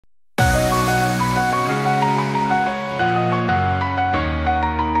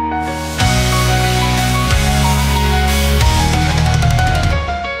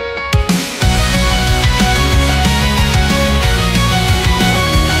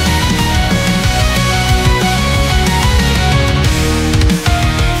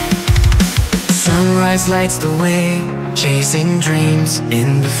sunrise lights the way, chasing dreams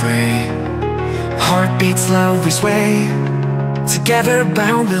in the fray. Heartbeats loud we sway, together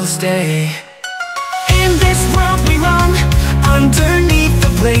bound we'll stay. In this world we run, underneath the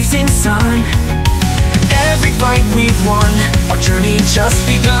blazing sun. Every fight we've won, our journey just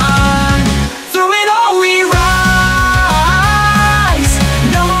begun. Through it all we rise,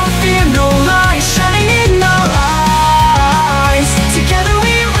 no fear, no lies shining in our eyes. Together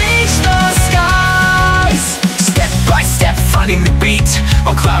we reach the skies. Step by step, finding the beat,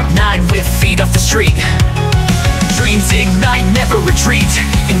 on cloud nine with feet off the street. Dreams ignite, never retreat.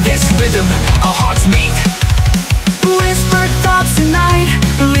 In this rhythm, our hearts meet. Whispered thoughts tonight,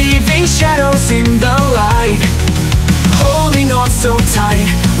 leaving shadows in the light. Holding on so tight,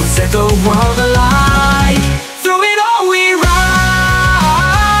 we'll set the world alight. Through it all we rise,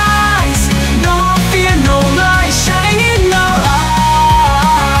 no fear, no lies shining in our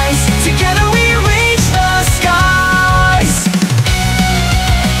eyes. Together we reach the skies.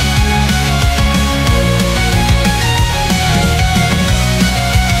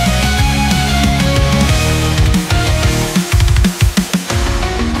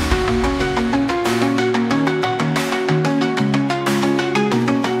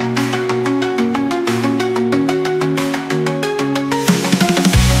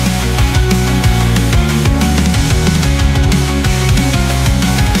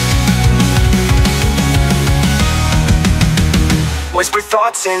 Whisper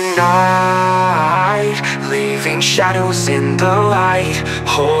thoughts in night, leaving shadows in the light.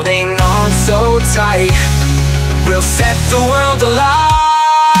 Holding on so tight, we'll set the world alight.